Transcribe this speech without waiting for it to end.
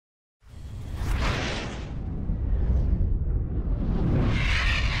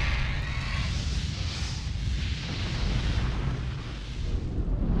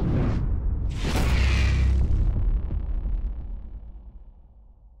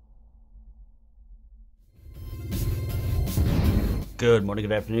Good morning,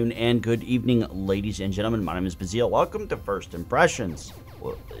 good afternoon, and good evening, ladies and gentlemen. My name is Bazil. Welcome to First Impressions.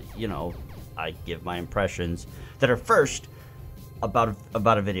 Well, you know, I give my impressions that are first about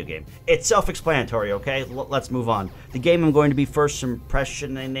a video game. It's self-explanatory, okay? Let's move on. The game I'm going to be first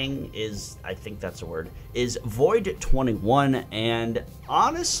impressioning is, I think that's a word, is Void 21, and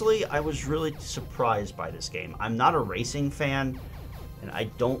honestly, I was really surprised by this game. I'm not a racing fan, and I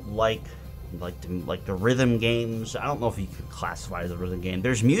don't like the rhythm games. I don't know if you can classify it as a rhythm game.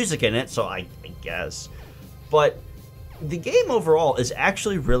 There's music in it, so I guess. But the game overall is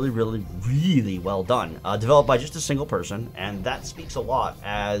actually really well done. Developed by just a single person, and that speaks a lot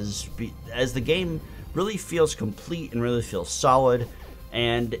as the game really feels complete and really feels solid,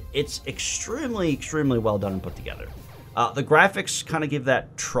 and it's extremely well done and put together. The graphics kind of give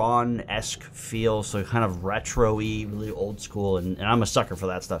that Tron-esque feel, so kind of retro-y, really old school, and I'm a sucker for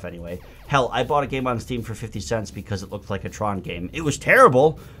that stuff anyway. Hell, I bought a game on Steam for 50 cents because it looked like a Tron game. It was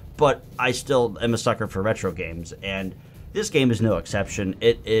terrible, but I still am a sucker for retro games, and this game is no exception.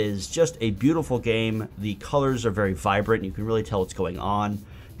 It is just a beautiful game. The colors are very vibrant. You can really tell what's going on.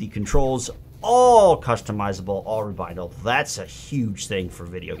 The controls, all customizable, all rebindable. That's a huge thing for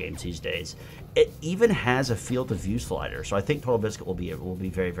video games these days. It even has a field of view slider, so I think Total Biscuit will be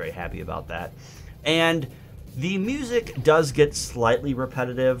very happy about that. And the music does get slightly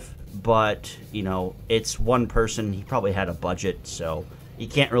repetitive, but you know, it's one person. He probably had a budget, so you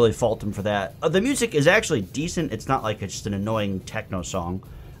can't really fault him for that. The music is actually decent. It's not like it's just an annoying techno song.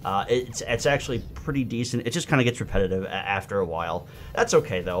 It's actually pretty decent. It just kind of gets repetitive after a while. That's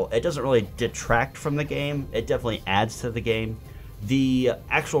okay though. It doesn't really detract from the game. It definitely adds to the game. The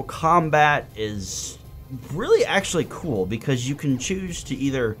actual combat is really actually cool because you can choose to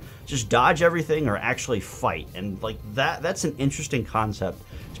either just dodge everything or actually fight, and like that's an interesting concept,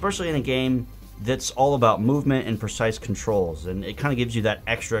 especially in a game that's all about movement and precise controls, and it kind of gives you that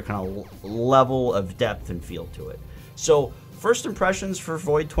extra kind of level of depth and feel to it. So first impressions for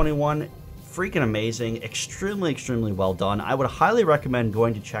Void 21, freaking amazing, extremely well done. I would highly recommend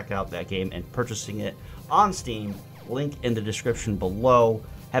going to check out that game and purchasing it on Steam. Link in the description below.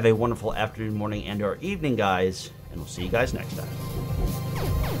 Have a wonderful afternoon, morning, and or evening, guys, and we'll see you guys next time.